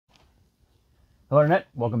Hello, Internet.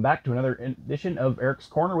 Welcome back to another edition of Eric's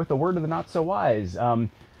Corner with a word of the not-so-wise.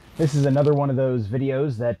 This is another one of those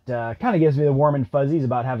videos that kind of gives me the warm and fuzzies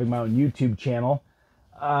about having my own YouTube channel.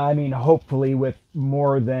 I mean, hopefully with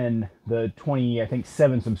more than the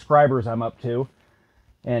 7 subscribers I'm up to.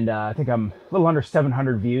 And I think I'm a little under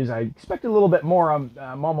 700 views. I expected a little bit more.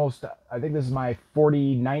 I'm almost, I think this is my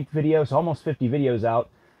 49th video, so almost 50 videos out.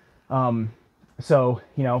 So,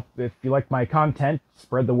 if you like my content,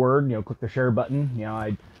 spread the word, click the share button.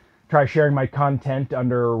 I try sharing my content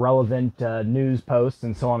under relevant news posts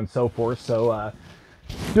and so on and so forth. So,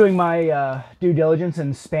 doing my due diligence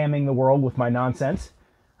and spamming the world with my nonsense.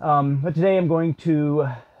 But today I'm going to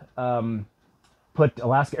put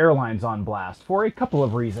Alaska Airlines on blast for a couple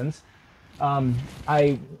of reasons. My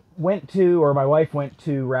wife went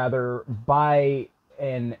to rather buy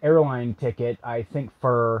an airline ticket, I think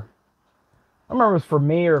for... I don't remember if it was for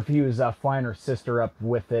me or if he was flying her sister up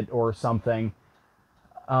with it or something.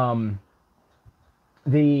 So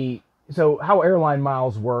how airline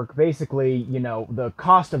miles work, basically, the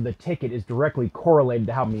cost of the ticket is directly correlated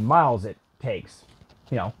to how many miles it takes.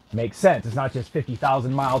 Makes sense. It's not just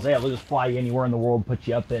 50,000 miles. Hey, they'll just fly you anywhere in the world, put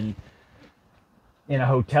you up in a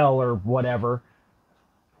hotel or whatever.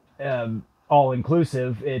 All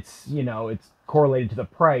inclusive. It's correlated to the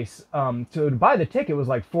price. So to buy the ticket was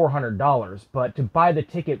like $400, but to buy the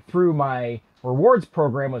ticket through my rewards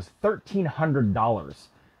program was $1,300.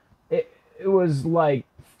 It was like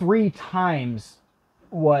 3 times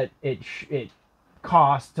what it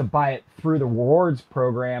cost to buy it through the rewards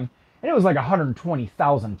program, and it was like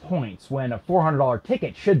 120,000 points when a $400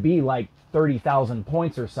 ticket should be like 30,000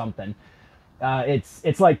 points or something.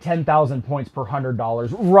 It's like 10,000 points per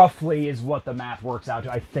 $100, roughly is what the math works out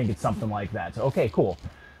to. I think it's something like that. So, okay, cool.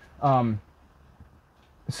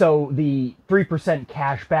 So the 3%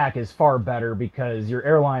 cash back is far better because your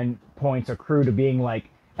airline points accrue to being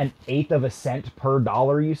like 1/8 of a cent per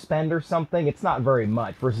dollar you spend or something. It's not very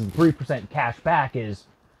much versus 3% cash back is,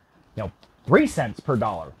 3 cents per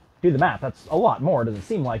dollar. Do the math. That's a lot more. It doesn't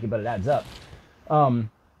seem like it, but it adds up.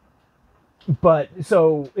 But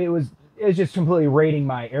so it's just completely rating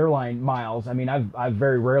my airline miles. I mean, I've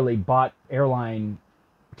very rarely bought airline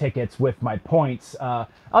tickets with my points. I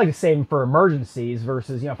like to save them for emergencies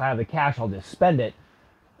versus, if I have the cash, I'll just spend it.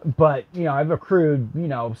 But, I've accrued,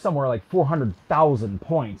 somewhere like 400,000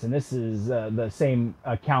 points. And this is the same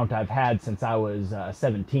account I've had since I was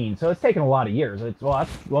 17. So it's taken a lot of years. That's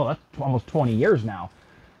almost 20 years now.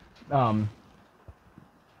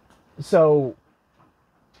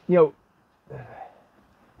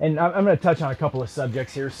 And I'm going to touch on a couple of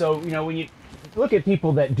subjects here. So, when you look at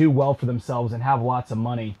people that do well for themselves and have lots of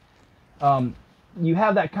money, you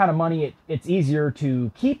have that kind of money, it's easier to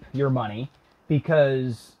keep your money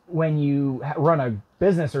because when you run a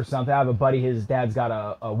business or something, I have a buddy, his dad's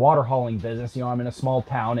got a water hauling business. I'm in a small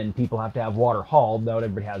town and people have to have water hauled. Not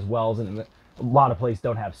everybody has wells, and a lot of places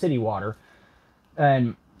don't have city water.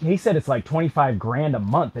 And he said it's like 25 grand a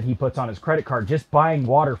month that he puts on his credit card just buying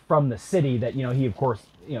water from the city that, he of course,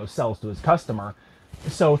 sells to his customer.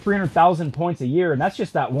 So 300,000 points a year, and that's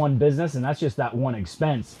just that one business, and that's just that one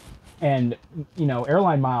expense. And,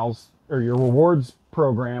 airline miles, or your rewards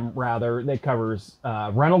program, rather, that covers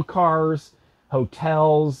rental cars,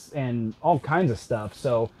 hotels, and all kinds of stuff.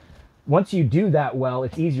 So once you do that well,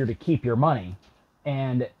 it's easier to keep your money.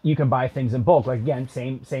 And you can buy things in bulk. Like, again,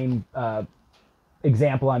 same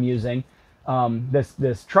example I'm using.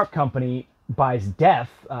 This truck company buys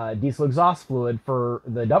diesel exhaust fluid for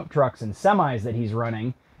the dump trucks and semis that he's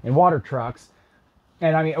running, and water trucks.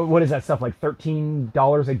 And I mean, what is that stuff, like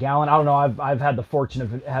 $13 a gallon? I don't know. I've had the fortune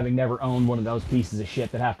of having never owned one of those pieces of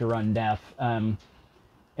shit that have to run DEF. And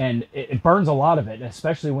it burns a lot of it,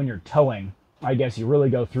 especially when you're towing. I guess you really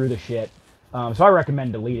go through the shit. So I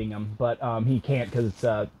recommend deleting them, but he can't because it's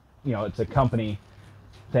it's a company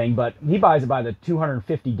thing. But he buys it by the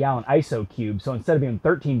 250-gallon ISO cube. So instead of being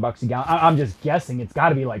 $13 a gallon, I'm just guessing it's got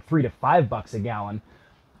to be like $3 to $5 a gallon.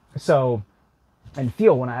 So, and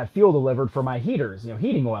fuel, when I have fuel delivered for my heaters,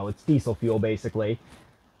 heating oil, it's diesel fuel basically.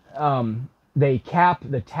 They cap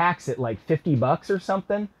the tax at like $50 or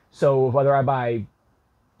something. So whether I buy,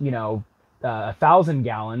 1,000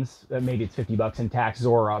 gallons, maybe it's $50 in taxes,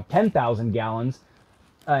 or 10,000 gallons.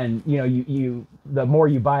 And the more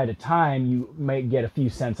you buy at a time, you may get a few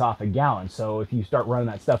cents off a gallon. So if you start running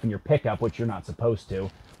that stuff in your pickup, which you're not supposed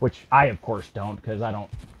to, which I of course don't, because I don't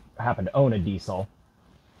happen to own a diesel,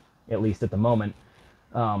 at least at the moment.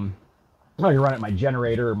 You run it my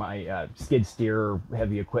generator, or my skid steer, or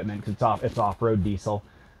heavy equipment, because it's off-road diesel,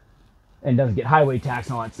 and doesn't get highway tax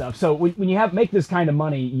and all that stuff. So when you make this kind of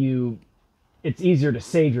money, you it's easier to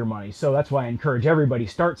save your money. So that's why I encourage everybody,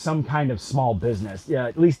 start some kind of small business. Yeah,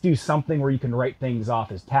 at least do something where you can write things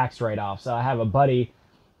off as tax write-offs. So I have a buddy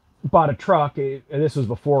bought a truck. This was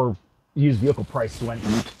before used vehicle prices went,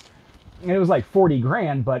 and it was like 40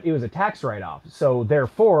 grand, but it was a tax write-off. So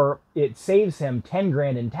therefore, it saves him 10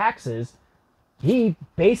 grand in taxes. He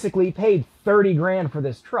basically paid 30 grand for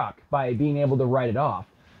this truck by being able to write it off.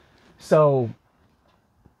 So,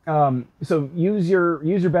 so use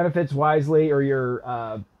your benefits wisely, or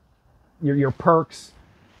your perks.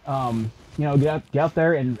 You know, get out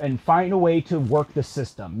there and find a way to work the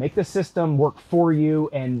system. Make the system work for you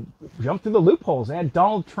and jump through the loopholes. And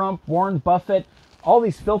Donald Trump, Warren Buffett, all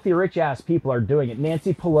these filthy rich ass people are doing it.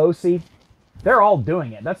 Nancy Pelosi, they're all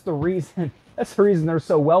doing it. That's the reason. That's the reason they're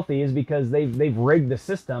so wealthy, is because they've rigged the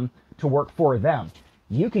system to work for them.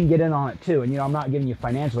 You can get in on it too. And you know, I'm not giving you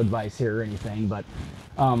financial advice here or anything, but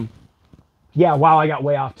yeah. Wow, I got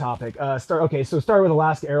way off topic. Start with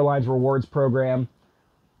Alaska Airlines rewards program.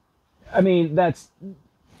 I mean, that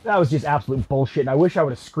was just absolute bullshit. And I wish I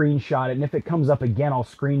would have screenshot it. And if it comes up again, I'll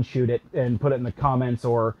screenshot it and put it in the comments,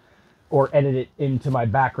 or edit it into my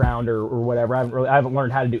background or whatever. I haven't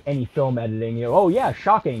learned how to do any film editing. You know, oh yeah,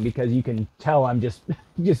 shocking, because you can tell I'm just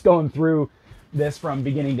going through this from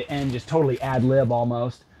beginning to end, just totally ad lib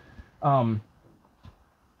almost. So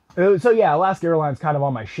yeah, Alaska Airlines kind of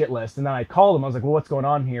on my shit list. And then I called them. I was like, well, what's going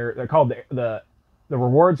on here? I called the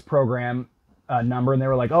rewards program number, and they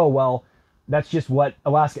were like, oh, well, that's just what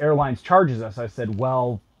Alaska Airlines charges us. I said,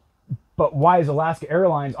 well, but why is Alaska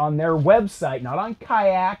Airlines on their website, not on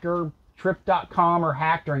Kayak or Trip.com or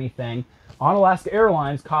Hacked or anything, on Alaska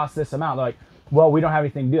Airlines costs this amount? They're like, well, we don't have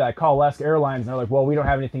anything to do. I call Alaska Airlines, and they're like, well, we don't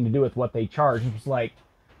have anything to do with what they charge. It's like,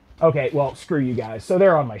 okay, well, screw you guys. So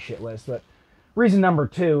they're on my shit list. But reason number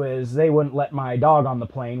 2 is they wouldn't let my dog on the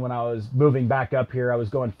plane when I was moving back up here. I was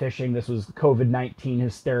going fishing. This was COVID-19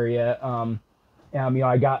 hysteria. You know,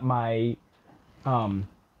 I got my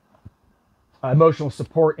emotional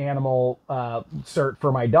support animal cert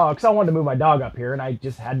for my dog, because I wanted to move my dog up here, and I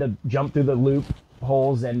just had to jump through the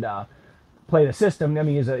loopholes and play the system. I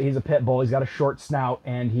mean, he's a pit bull. He's got a short snout,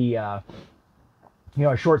 and he, you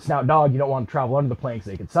know, a short snout dog, you don't want to travel under the plane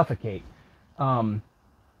because they could suffocate.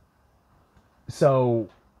 So,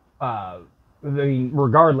 I mean,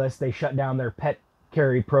 regardless, they shut down their pet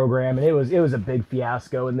carry program, and it was a big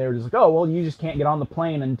fiasco. And they were just like, oh, well, you just can't get on the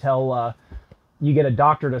plane until you get a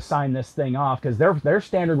doctor to sign this thing off, because their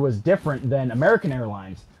standard was different than American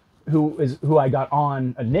Airlines, who I got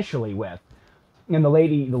on initially with. And the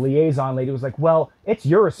liaison lady was like, well, it's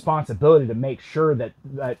your responsibility to make sure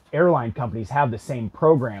that airline companies have the same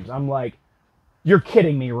programs. I'm like, you're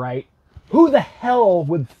kidding me, right? Who the hell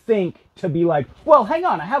would think to be like, well, hang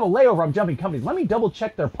on, I have a layover, I'm jumping companies, let me double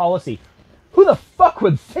check their policy. Who the fuck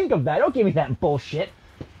would think of that? Don't give me that bullshit.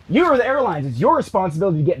 You're the airlines. It's your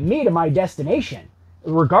responsibility to get me to my destination,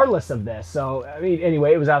 regardless of this. So, I mean,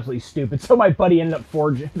 anyway, it was absolutely stupid. So my buddy ended up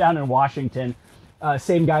forging down in Washington.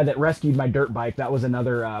 Same guy that rescued my dirt bike. That was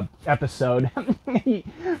another episode. We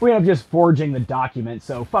ended up just forging the document.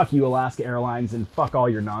 So fuck you, Alaska Airlines, and fuck all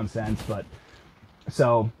your nonsense. But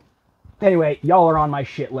so anyway, y'all are on my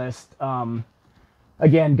shit list.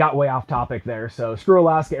 Again, got way off topic there. So screw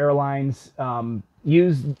Alaska Airlines.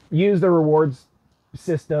 Use the rewards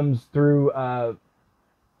systems through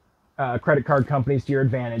credit card companies to your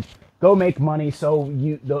advantage. Go make money so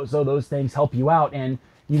those things help you out, and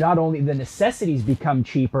you not only the necessities become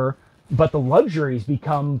cheaper, but the luxuries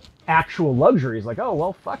become actual luxuries. Like, oh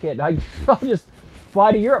well, fuck it, I'll just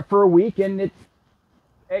fly to Europe for a week, and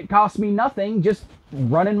it costs me nothing just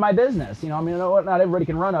running my business. You know, I mean, you know what? Not everybody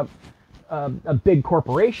can run a big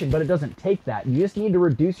corporation, but it doesn't take that. You just need to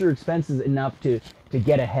reduce your expenses enough to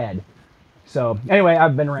get ahead. So anyway,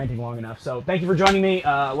 I've been ranting long enough. So thank you for joining me.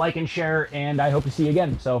 Like and share, and I hope to see you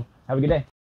again. So have a good day.